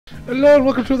Hello and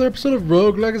welcome to another episode of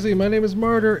Rogue Legacy. My name is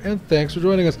Martyr and thanks for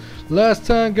joining us. Last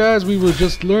time, guys, we were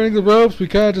just learning the ropes. We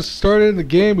kind of just started in the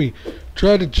game. We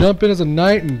tried to jump in as a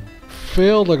knight and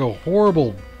failed like a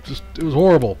horrible, it was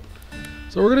horrible.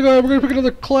 So we're gonna pick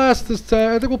another class this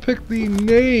time. I think we'll pick the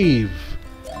knave.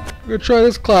 We're gonna try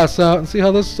this class out and see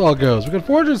how this all goes. We got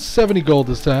 470 gold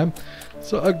this time.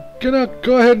 So I'm gonna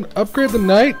go ahead and upgrade the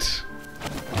knight.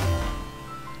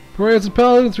 Paraders and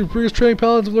paladins, through previous training,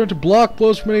 paladins have learned to block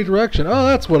blows from any direction. Oh,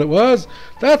 that's what it was.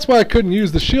 That's why I couldn't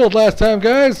use the shield last time,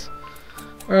 guys.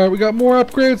 Alright, we got more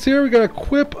upgrades here. We got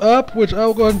equip up, which I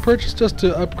will go ahead and purchase just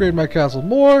to upgrade my castle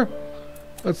more.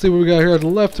 Let's see what we got here on the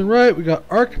left and right. We got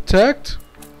architect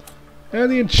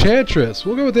and the enchantress.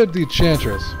 We'll go with the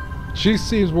enchantress. She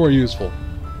seems more useful.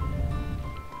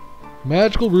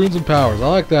 Magical runes and powers. I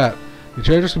like that. The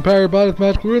enchantress can power your body with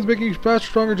magical runes, making you faster,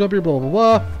 stronger, jumpier, blah, blah,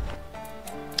 blah.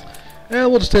 And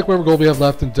we'll just take whatever gold we have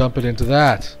left and dump it into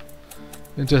that.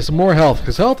 Into some more health,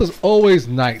 because health is always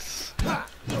nice.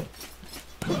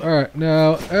 Alright,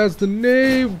 now, as the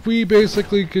knave, we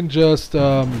basically can just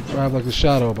have like the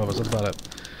shadow above us. That's about it.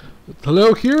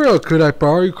 Hello, hero. Could I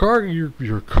borrow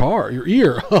your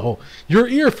ear? Oh, your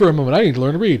ear for a moment. I need to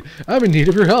learn to read. I'm in need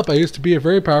of your help. I used to be a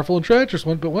very powerful enchantress,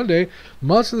 but one day,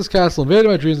 monsters of this castle invaded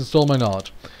my dreams and stole my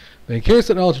knowledge. They encased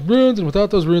that knowledge in runes, and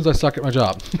without those runes, I suck at my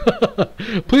job.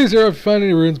 Please, hero, if you find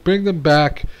any runes, bring them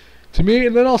back to me,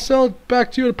 and then I'll sell it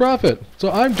back to you at a profit.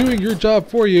 So I'm doing your job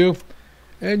for you,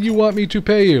 and you want me to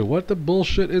pay you. What the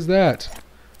bullshit is that?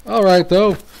 Alright,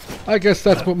 though. I guess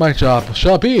that's what my job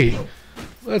shall be.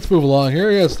 Let's move along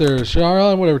here. Yes, there's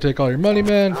Sharon. Whatever, take all your money,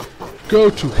 man.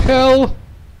 Go to hell.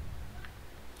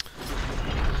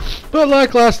 But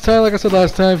like I said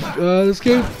last time, this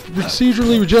game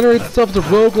procedurally regenerates itself as a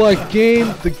roguelike game.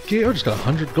 The game, I just got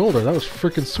 100 gold there. That was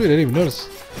freaking sweet. I didn't even notice.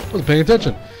 I wasn't paying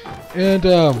attention. And,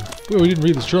 we didn't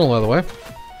read this journal, by the way.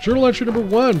 Journal entry number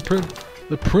 1.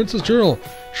 The Prince's Journal.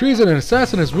 Treason, an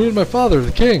assassin has wounded my father,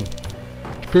 the king.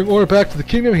 To bring order back to the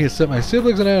kingdom, he has sent my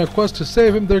siblings and I on a quest to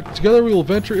save him. Together we will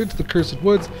venture into the cursed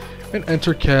woods and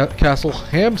enter Castle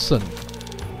Hamson.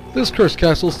 This cursed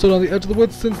castle stood on the edge of the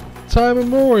woods since time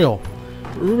immemorial.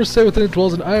 But rumors say within it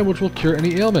dwells an item which will cure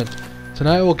any ailment.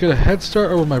 Tonight I will get a head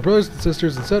start over my brothers and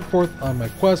sisters and set forth on my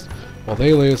quest while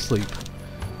they lay asleep.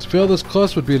 To fail this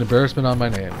quest would be an embarrassment on my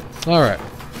name. Alright.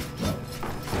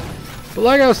 But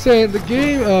like I was saying, the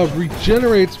game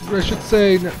regenerates, I should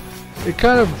say, it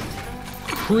kind of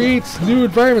creates new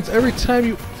environments every time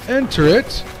you enter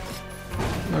it.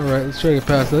 Alright, let's try to get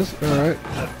past this. Alright.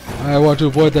 I want to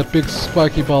avoid that big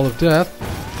spiky ball of death.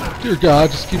 Dear God,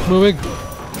 just keep moving.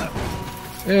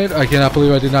 And I cannot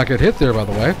believe I did not get hit there, by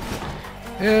the way.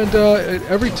 And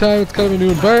every time it's kind of a new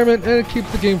environment, and it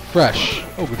keeps the game fresh.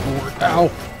 Oh, good lord.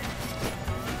 Ow.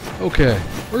 Okay,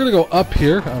 we're going to go up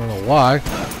here. I don't know why.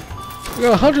 We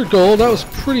got 100 gold. That was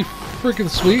pretty freaking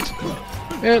sweet.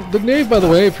 And the knave, by the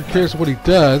way, if you're curious what he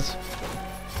does,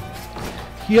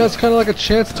 he has kind of like a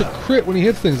chance to crit when he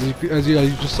hits things, as you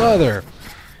just saw there.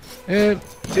 And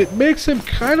it makes him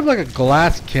kind of like a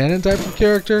glass cannon type of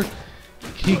character.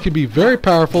 He can be very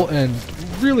powerful and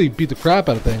really beat the crap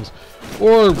out of things,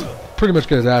 or pretty much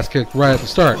get his ass kicked right at the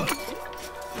start.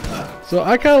 So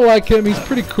I kind of like him. He's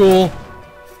pretty cool.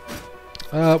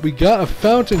 We got a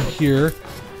fountain here,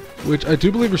 which I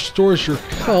do believe restores your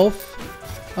health.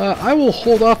 I will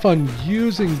hold off on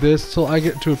using this till I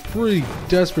get into a pretty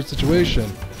desperate situation.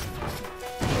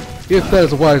 If that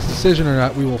is a wise decision or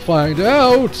not, we will find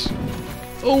out.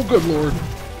 Oh, good lord.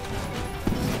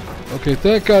 Okay,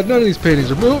 thank God none of these paintings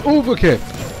are moved. Oh, okay.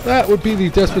 That would be the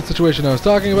desperate situation I was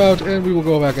talking about, and we will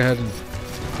go back ahead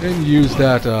and use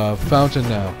that fountain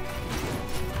now.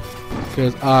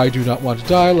 Because I do not want to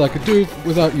die like a doof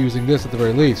without using this at the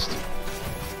very least.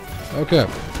 Okay.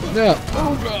 Now,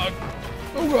 oh God.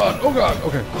 Oh God, oh God.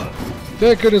 Okay.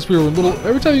 Thank goodness we were a little...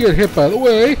 Every time you get hit, by the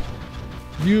way,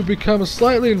 you become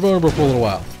slightly invulnerable for a little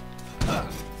while.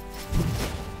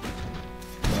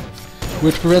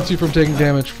 Which prevents you from taking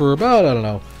damage for about, I don't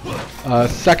know, a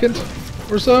second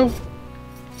or so.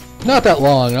 Not that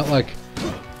long, not like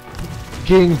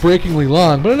game-breakingly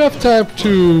long, but enough time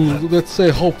to, let's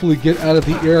say, hopefully get out of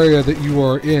the area that you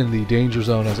are in, the danger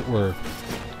zone, as it were.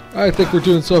 I think we're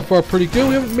doing so far pretty good.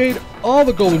 We haven't made all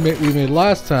the gold we made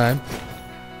last time,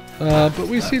 but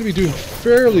we seem to be doing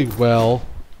fairly well.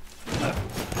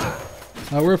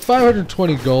 We're at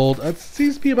 520 gold. That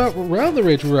seems to be about around the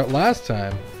range we were at last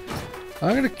time.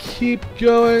 I'm going to keep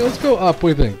going. Let's go up,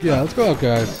 what do you think? Yeah, let's go up,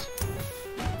 guys.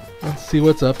 Let's see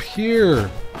what's up here.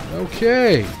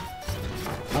 Okay.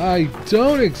 I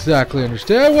don't exactly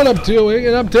understand what I'm doing,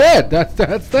 and I'm dead. That's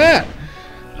that.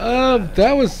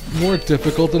 That was more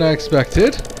difficult than I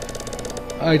expected.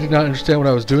 I did not understand what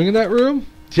I was doing in that room.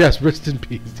 Yes, rest in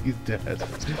peace. He's dead.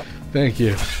 Thank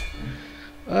you.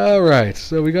 Alright,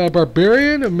 so we got a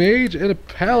barbarian, a mage, and a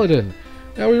paladin.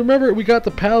 Now we remember we got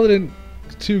the paladin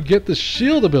to get the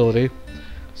shield ability.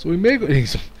 So we make...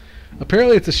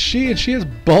 Apparently it's a she, and she has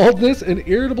baldness and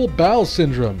irritable bowel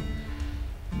syndrome.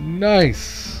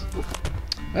 Nice.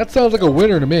 That sounds like a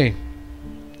winner to me.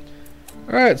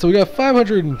 Alright, so we got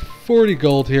 540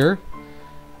 gold here.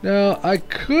 Now, I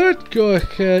could go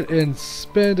ahead and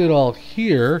spend it all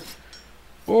here,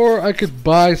 or I could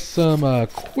buy some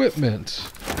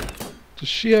equipment. Does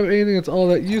she have anything that's all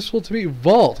that useful to me?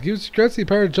 Vault. Grants the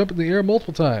power to jump in the air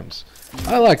multiple times.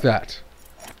 I like that.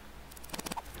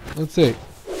 Let's see.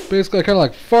 Basically, I kind of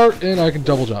like fart and I can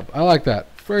double jump. I like that.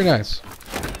 Very nice.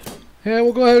 And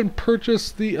we'll go ahead and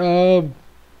purchase the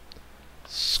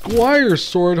Squire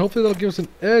sword. Hopefully that'll give us an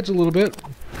edge a little bit.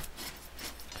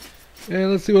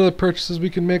 And let's see what other purchases we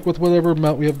can make with whatever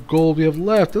amount we have gold we have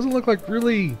left. Doesn't look like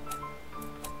really...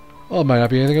 Oh, it might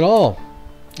not be anything at all.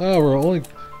 Oh, we're only...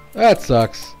 That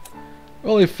sucks.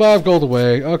 We're only 5 gold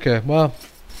away. Okay, well...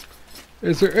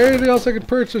 Is there anything else I can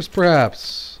purchase,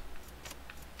 perhaps?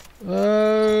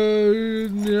 No,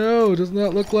 it does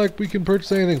not look like we can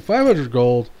purchase anything. 500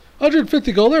 gold.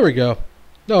 150 gold, there we go.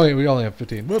 No, wait, we only have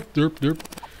 15. Whoop, derp, derp.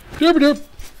 Derp, derp.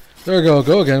 There we go.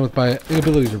 Go again with my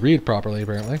inability to read properly,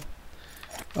 apparently.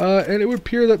 And it would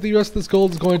appear that the rest of this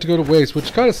gold is going to go to waste,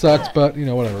 which kind of sucks, but, you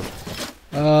know, whatever.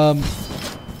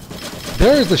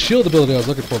 There is the shield ability I was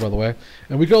looking for, by the way.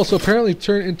 And we can also apparently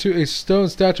turn into a stone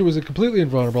statue, which is completely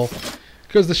invulnerable,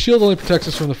 because the shield only protects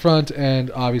us from the front,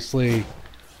 and obviously,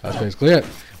 that's basically it.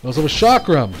 We also have a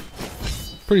chakram.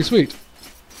 Pretty sweet.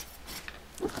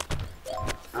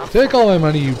 Take all my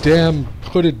money, you damn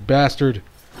hooded bastard.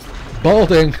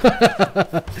 Balding.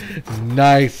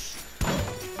 Nice.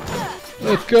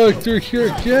 Let's go through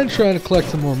here again, trying to collect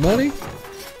some more money.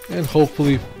 And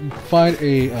hopefully find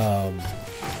a,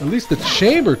 at least the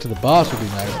chamber to the boss would be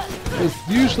nice. Because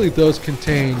usually those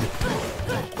contain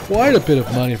quite a bit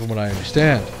of money from what I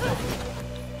understand.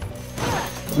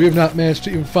 We have not managed to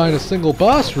even find a single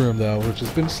boss room though, which has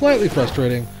been slightly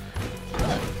frustrating.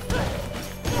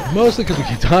 Mostly because we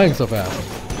keep dying so fast.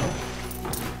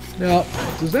 Now,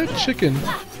 does that chicken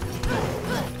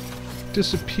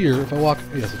disappear if I walk?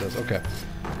 Yes, it does. Okay.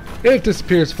 It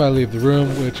disappears if I leave the room,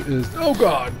 which is... Oh,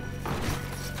 God!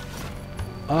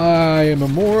 I am a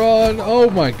moron. Oh,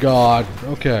 my God.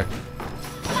 Okay.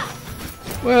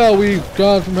 Well, we've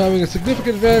gone from having a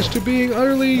significant advantage to being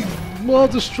utterly, well,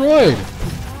 destroyed.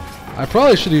 I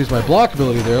probably should have used my block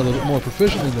ability there a little bit more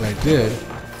proficiently than I did.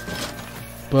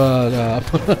 But,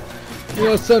 you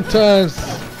know, sometimes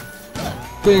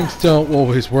things don't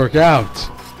always work out.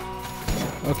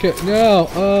 Okay, now,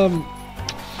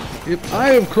 if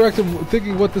I am correct in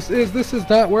thinking what this is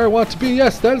not where I want to be.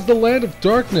 Yes, that is the Land of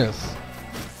Darkness.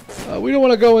 We don't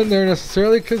want to go in there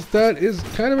necessarily, because that is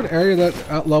kind of an area that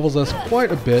outlevels us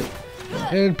quite a bit.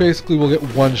 And basically we'll get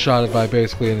one-shotted by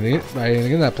basically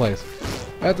anything in that place.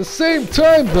 At the same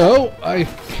time, though, I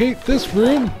hate this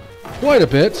room quite a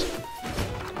bit.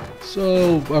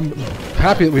 So I'm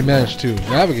happy that we managed to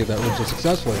navigate that room so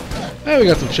successfully. And we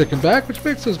got some chicken back, which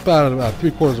makes us about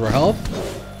 3/4 of our health.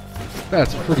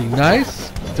 That's pretty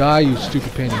nice. Die, you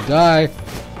stupid painting, die.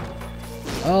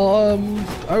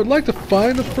 I would like to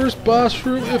find the first boss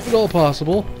room, if at all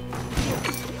possible.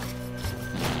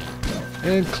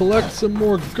 And collect some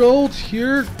more gold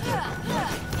here.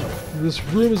 This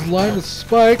room is lined with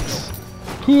spikes.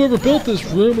 Whoever built this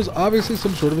room was obviously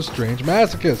some sort of a strange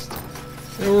masochist.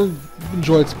 Or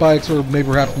enjoyed spikes, or maybe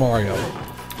perhaps Mario.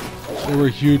 They were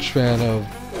a huge fan of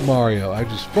Mario. I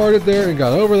just farted there and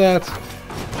got over that.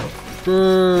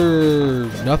 For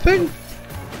nothing?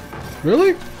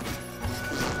 Really?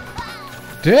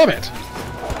 Damn it!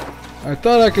 I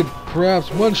thought I could perhaps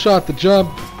one-shot the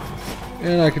jump,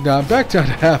 and I can now. I'm back down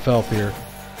to half health here.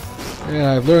 And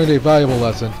I've learned a valuable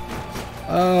lesson.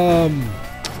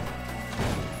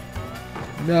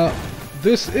 Now,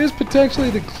 this is potentially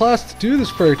the class to do this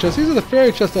fairy chest. These are the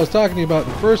fairy chests I was talking to you about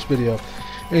in the first video.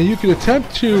 And you can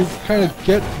attempt to kind of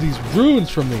get these runes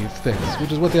from these things,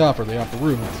 which is what they offer. They offer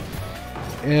runes.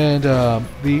 And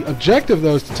the objective,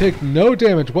 though, is to take no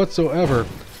damage whatsoever.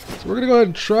 So we're going to go ahead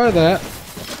and try that.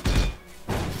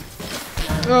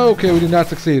 Okay, we did not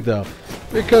succeed, though,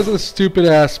 because of the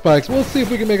stupid-ass spikes. We'll see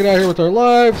if we can make it out here with our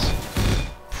lives.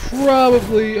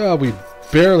 Probably... Oh, we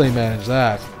barely managed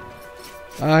that.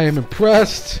 I am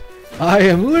impressed. I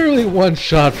am literally one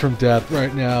shot from death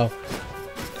right now.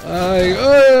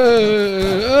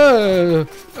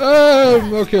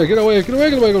 Okay, get away, get away,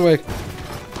 get away, get away.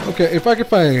 Okay, if I could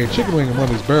find a chicken wing in one of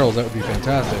these barrels, that would be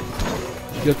fantastic.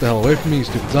 Get the hell away from me, you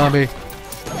stupid zombie.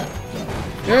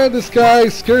 And this guy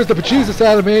scares the bejesus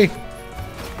out of me.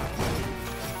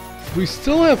 We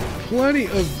still have plenty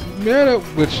of mana,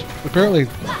 which apparently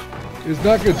is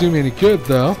not going to do me any good,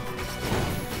 though.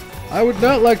 I would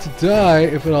not like to die,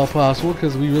 if at all possible,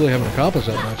 because we really haven't accomplished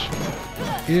that much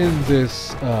in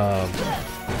this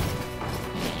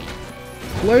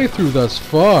playthrough thus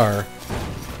far.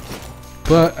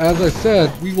 But as I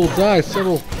said, we will die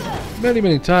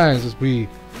many times as we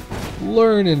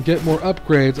learn and get more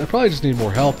upgrades. I probably just need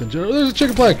more health in general. There's a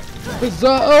chicken plank!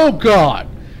 Oh god!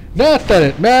 Not that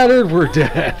it mattered, we're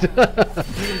dead.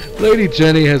 Lady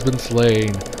Jenny has been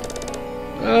slain.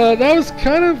 That was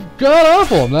kind of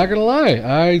god-awful, I'm not gonna lie.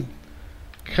 I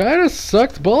kind of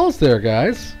sucked balls there,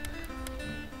 guys.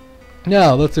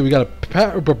 Now, let's see, we got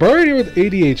a barbarian here with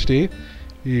ADHD.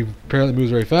 He apparently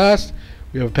moves very fast.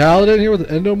 We have a paladin here with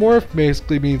an endomorph.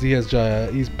 Basically means he has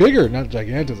he's bigger, not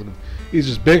gigantism. He's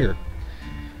just bigger.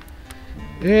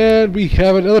 And we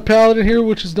have another paladin here,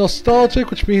 which is nostalgic,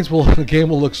 which means the game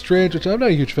will look strange, which I'm not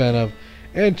a huge fan of.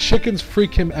 And chickens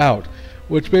freak him out,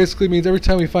 which basically means every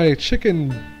time we find a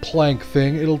chicken plank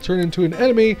thing, it'll turn into an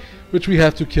enemy, which we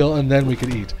have to kill, and then we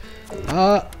can eat.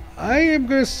 I am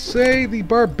going to say the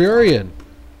barbarian.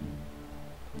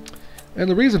 And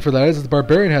the reason for that is the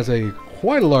barbarian has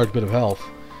quite a large bit of health.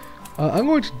 I'm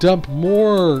going to dump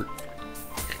more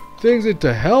things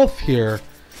into health here,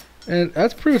 and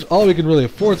that's pretty much all we can really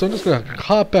afford, so I'm just going to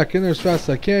hop back in there as fast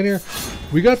as I can here.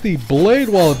 We got the blade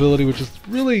wall ability, which is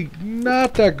really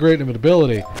not that great of an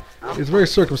ability. It's very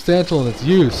circumstantial in its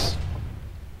use.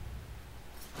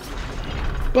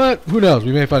 But who knows,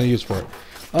 we may find a use for it.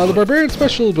 The barbarian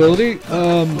special ability,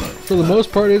 for the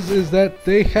most part, is that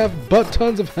they have butt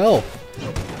tons of health.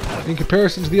 In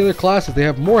comparison to the other classes, they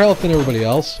have more health than everybody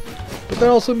else. But that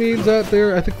also means that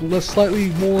they're, I think, slightly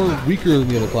more weaker than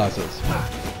the other classes.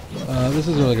 This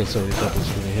isn't really going to serve any purpose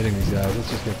for me hitting these guys. Let's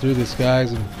just get through these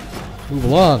guys and move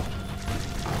along.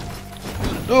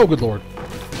 Oh, good lord.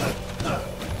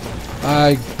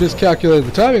 I miscalculated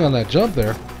the timing on that jump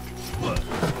there.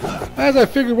 As I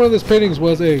figured one of those paintings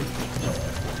was a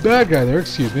bad guy there.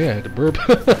 Excuse me, I had to burp.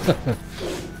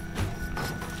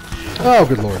 Oh,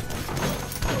 good lord.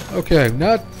 Okay,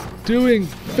 not doing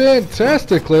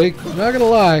fantastically. Not gonna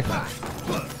lie.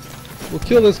 We'll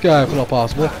kill this guy if at all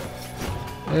possible.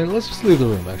 And let's just leave the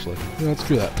room, actually. You know,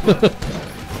 screw that.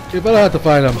 If I don't have to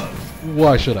fight him,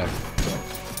 why should I?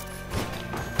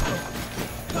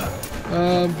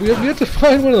 We have yet to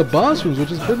find one of the boss rooms, which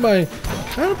has been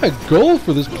kind of my goal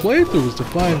for this playthrough, is to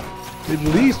find at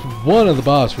least one of the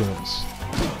boss rooms.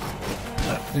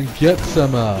 And get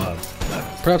some,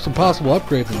 perhaps some possible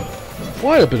upgrades and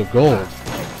quite a bit of gold.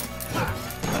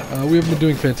 We haven't been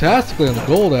doing fantastically on the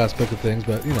gold aspect of things,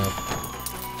 but, you know.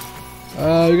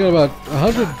 We got about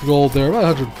 100 gold there, about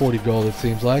 140 gold it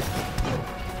seems like.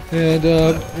 And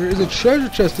there is a treasure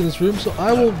chest in this room, so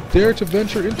I will dare to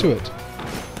venture into it.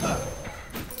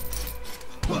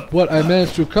 What I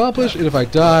managed to accomplish, and if I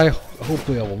die,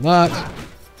 hopefully I will not.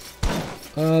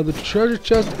 The treasure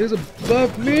chest is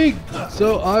above me,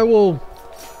 so I will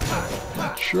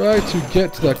try to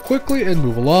get to that quickly and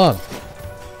move along.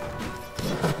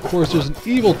 Of course, there's an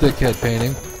evil dickhead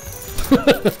painting.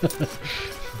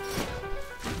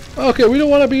 Okay, we don't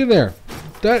want to be in there.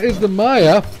 That is the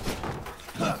Maya.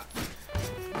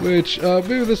 Which,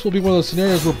 maybe this will be one of those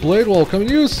scenarios where Blade Wall will come in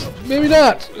use. Maybe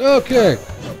not. Okay.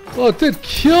 Well, it did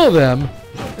kill them.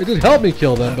 It did help me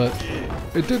kill them, but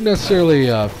it didn't necessarily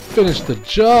finish the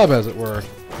job, as it were.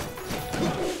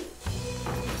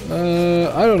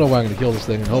 I don't know why I'm going to kill this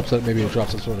thing in hopes that maybe it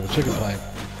drops some sort of a chicken plank.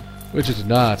 Which it did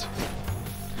not.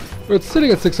 But it's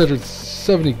sitting at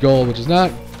 670 gold, which is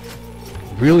not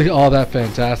really all that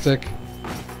fantastic.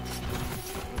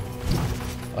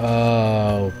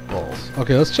 Oh, balls.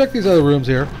 Okay, let's check these other rooms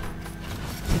here.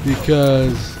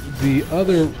 Because the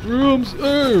other rooms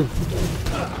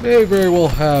may very well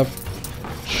have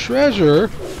treasure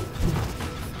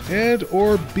and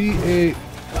or be a...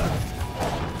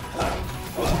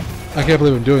 I can't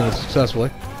believe I'm doing this successfully.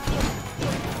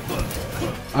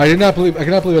 I cannot believe I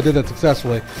did that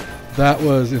successfully. That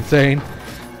was insane.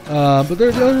 But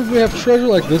there's other rooms we have treasure,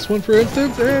 like this one for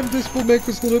instance, and this will make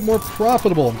this a little bit more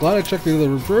profitable. I'm glad I checked the other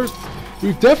room first.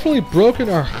 We've definitely broken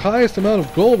our highest amount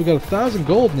of gold. We've got 1,000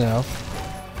 gold now.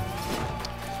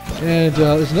 And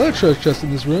there's another treasure chest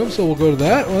in this room, so we'll go to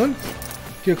that one.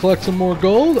 Collect some more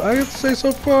gold. I have to say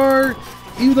so far,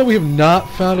 even though we have not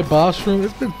found a boss room,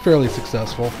 it's been fairly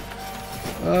successful.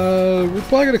 We're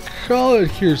probably going to call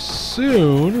it here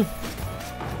soon.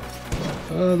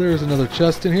 There's another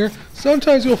chest in here.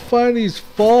 Sometimes you'll find these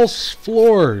false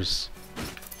floors.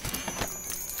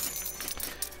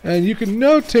 And you can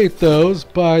notate those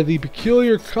by the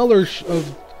peculiar color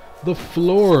of the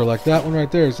floor, like that one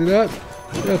right there. See that?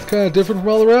 That's kind of different from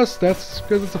all the rest. That's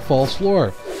because it's a false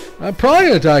floor. I'm probably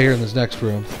going to die here in this next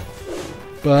room.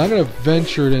 But I'm going to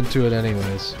venture into it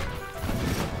anyways.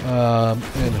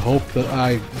 And hope that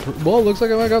well, it looks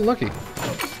like I got lucky.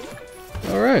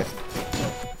 Alright.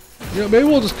 You know, maybe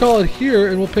we'll just call it here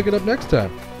and we'll pick it up next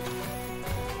time.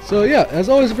 So yeah, as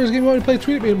always, if there's a game you want me to play,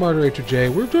 tweet at me and Moderator J.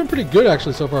 We're doing pretty good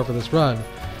actually so far for this run.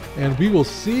 And we will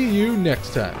see you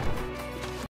next time.